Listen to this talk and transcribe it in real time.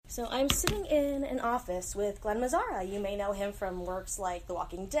So I'm sitting in an office with Glenn Mazzara. You may know him from works like The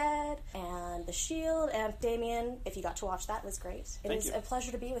Walking Dead and The Shield. And Damien, if you got to watch that, it was great. It is a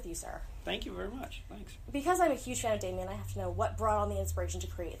pleasure to be with you, sir. Thank you very much. Thanks. Because I'm a huge fan of Damien, I have to know what brought on the inspiration to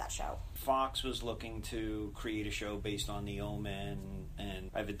create that show. Fox was looking to create a show based on The Omen,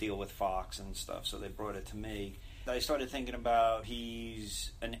 and I have a deal with Fox and stuff, so they brought it to me. I started thinking about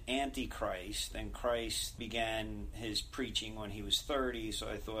he's an antichrist, and Christ began his preaching when he was 30, so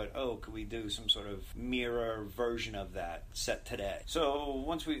I thought, could we do some sort of mirror version of that set today? So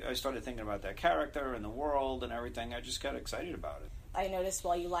once I started thinking about that character and the world and everything, I just got excited about it. I noticed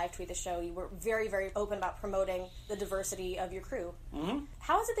while you live tweet the show, you were very, very open about promoting the diversity of your crew. Mm-hmm.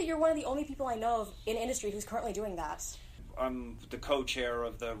 How is it that you're one of the only people I know of in industry who's currently doing that? I'm the co-chair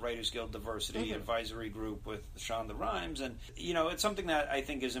of the Writers Guild Diversity Advisory Group with Shonda Rhimes, and it's something that I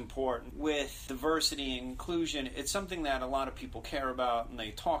think is important. With diversity and inclusion, it's something that a lot of people care about and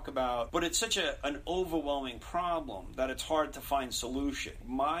they talk about, but it's such an overwhelming problem that it's hard to find solution.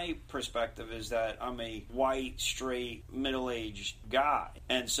 My perspective is that I'm a white, straight, middle-aged guy,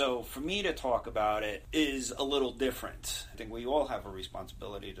 and so for me to talk about it is a little different. I think we all have a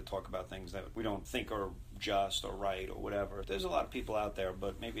responsibility to talk about things that we don't think are just or right or whatever. There's a lot of people out there,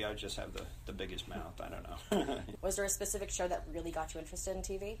 but maybe I just have the biggest mouth. I don't know. Was there a specific show that really got you interested in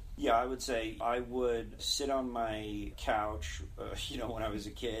TV? Yeah, I would say I would sit on my couch, when I was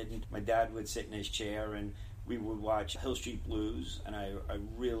a kid. My dad would sit in his chair and we would watch Hill Street Blues, and I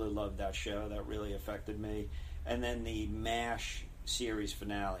really loved that show. That really affected me. And then the MASH series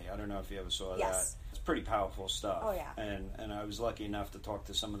finale. I don't know if you ever saw that. It's pretty powerful stuff. Oh, yeah. And I was lucky enough to talk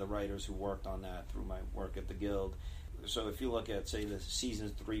to some of the writers who worked on that through my work at the Guild. So if you look at, say, the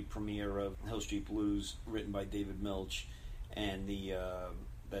season 3 premiere of Hill Street Blues, written by David Milch, and the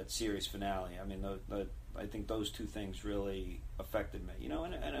that series finale, I mean, I think those two things really affected me.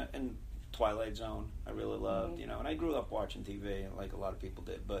 And Twilight Zone, I really loved. And I grew up watching TV like a lot of people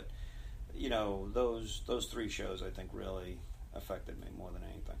did, but those 3 shows I think really affected me more than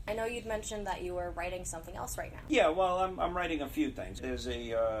anything. I know you'd mentioned that you were writing something else right now. Yeah, well, I'm writing a few things. There's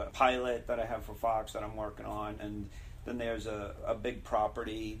a pilot that I have for Fox that I'm working on, and then there's a big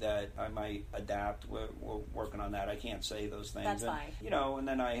property that I might adapt. We're working on that. I can't say those things. That's fine. And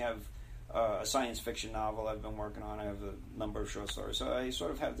then I have a science fiction novel I've been working on. I have a number of short stories. So I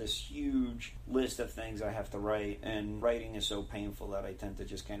sort of have this huge list of things I have to write, and writing is so painful that I tend to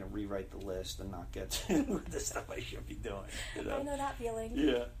just kind of rewrite the list and not get to the stuff I should be doing. I know that feeling.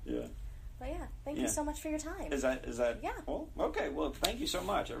 Yeah. But yeah, thank you so much for your time. Is that? Yeah. Well, okay. Well, thank you so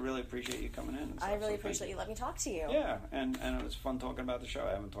much. I really appreciate you coming in. I really appreciate you letting me talk to you. Yeah, and it was fun talking about the show.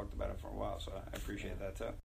 I haven't talked about it for a while, so I appreciate that too.